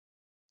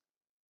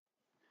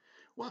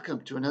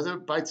Welcome to another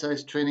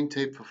bite-sized training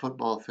tape for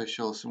football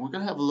officials, and we're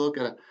going to have a look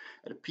at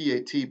a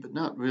PAT, but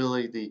not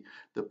really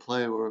the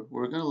play. We're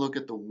going to look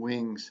at the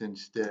wings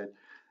instead.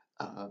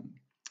 Um,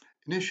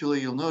 Initially,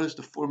 you'll notice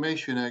the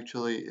formation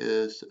actually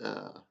is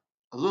a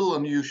little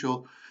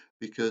unusual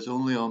because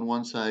only on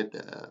one side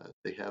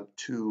they have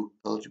two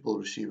eligible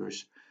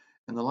receivers,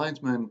 and the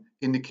linesman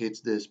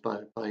indicates this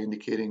by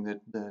indicating that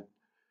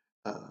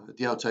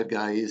the outside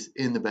guy is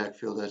in the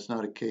backfield. That's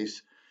not a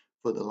case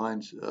for the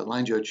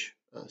line judge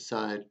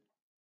side.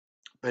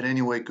 But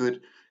anyway,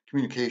 good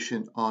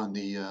communication on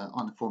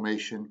the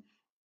formation.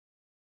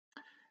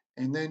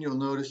 And then you'll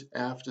notice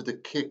after the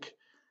kick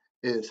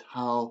is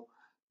how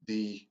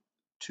the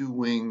two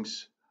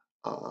wings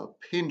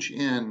pinch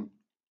in.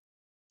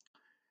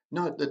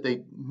 Not that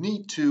they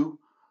need to,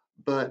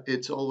 but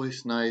it's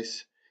always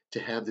nice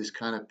to have this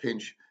kind of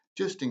pinch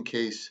just in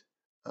case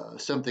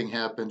something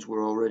happens.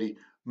 We're already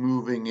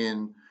moving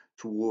in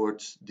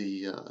towards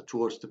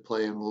the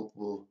play, and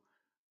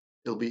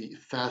it'll be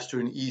faster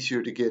and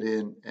easier to get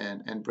in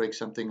and break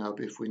something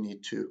up if we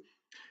need to.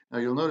 Now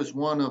you'll notice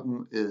one of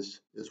them is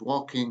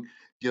walking,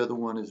 the other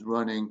one is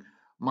running.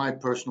 My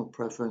personal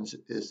preference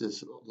is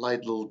this light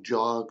little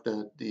jog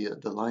that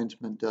the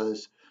linesman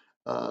does.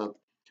 Uh,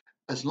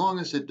 as long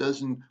as it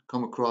doesn't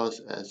come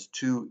across as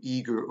too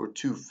eager or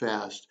too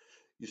fast,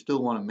 you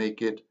still want to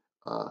make it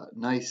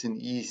nice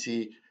and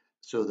easy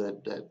so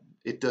that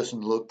it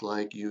doesn't look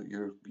like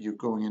you're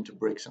going in to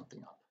break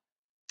something up.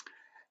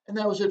 And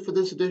that was it for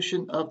this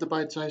edition of the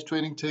Bite Size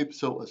Training Tape.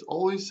 So as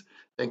always,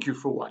 thank you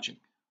for watching.